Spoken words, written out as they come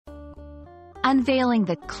Unveiling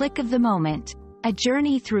the click of the moment, a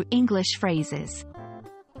journey through English phrases.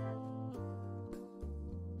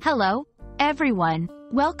 Hello, everyone.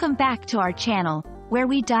 Welcome back to our channel, where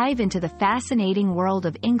we dive into the fascinating world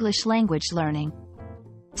of English language learning.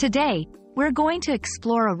 Today, we're going to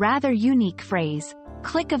explore a rather unique phrase,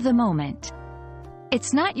 click of the moment.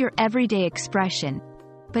 It's not your everyday expression,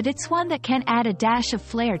 but it's one that can add a dash of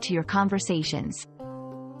flair to your conversations.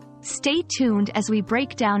 Stay tuned as we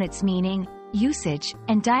break down its meaning, usage,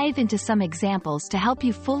 and dive into some examples to help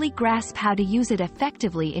you fully grasp how to use it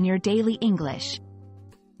effectively in your daily English.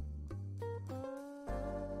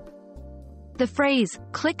 The phrase,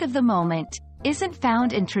 click of the moment, isn't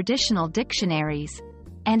found in traditional dictionaries,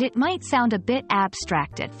 and it might sound a bit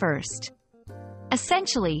abstract at first.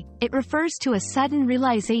 Essentially, it refers to a sudden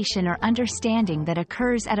realization or understanding that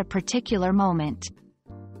occurs at a particular moment.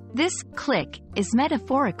 This click is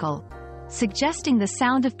metaphorical, suggesting the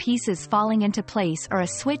sound of pieces falling into place or a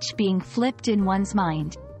switch being flipped in one's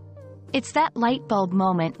mind. It's that light bulb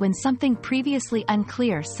moment when something previously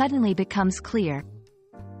unclear suddenly becomes clear.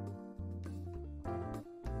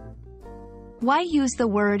 Why use the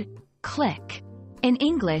word click? In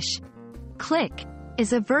English, click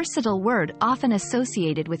is a versatile word often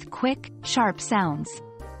associated with quick, sharp sounds.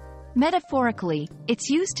 Metaphorically, it's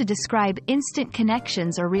used to describe instant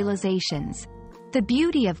connections or realizations. The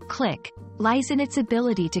beauty of click lies in its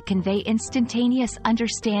ability to convey instantaneous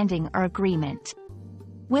understanding or agreement.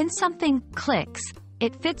 When something clicks,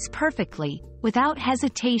 it fits perfectly, without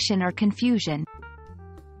hesitation or confusion.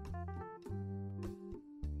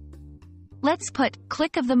 Let's put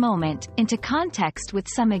click of the moment into context with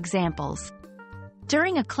some examples.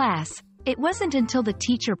 During a class, it wasn't until the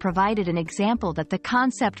teacher provided an example that the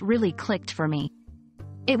concept really clicked for me.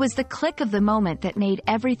 It was the click of the moment that made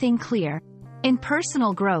everything clear. In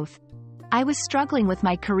personal growth, I was struggling with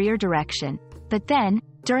my career direction, but then,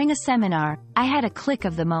 during a seminar, I had a click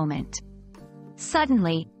of the moment.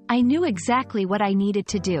 Suddenly, I knew exactly what I needed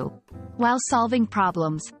to do. While solving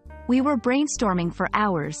problems, we were brainstorming for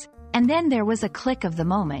hours, and then there was a click of the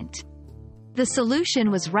moment. The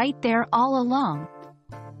solution was right there all along.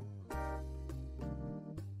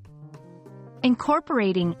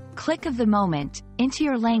 Incorporating click of the moment into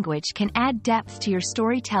your language can add depth to your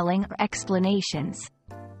storytelling or explanations.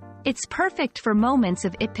 It's perfect for moments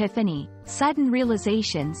of epiphany, sudden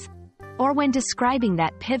realizations, or when describing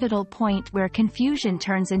that pivotal point where confusion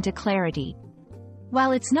turns into clarity.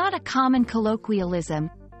 While it's not a common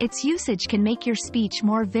colloquialism, its usage can make your speech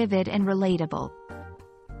more vivid and relatable.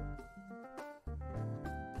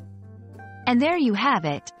 And there you have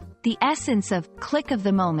it, the essence of click of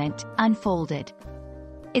the moment unfolded.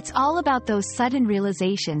 It's all about those sudden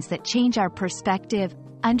realizations that change our perspective,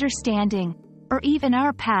 understanding, or even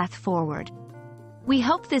our path forward. We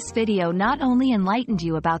hope this video not only enlightened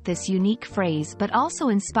you about this unique phrase but also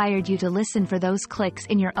inspired you to listen for those clicks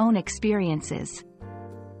in your own experiences.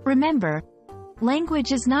 Remember,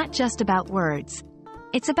 language is not just about words.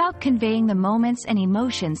 It's about conveying the moments and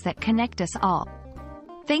emotions that connect us all.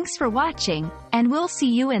 Thanks for watching, and we'll see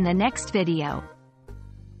you in the next video.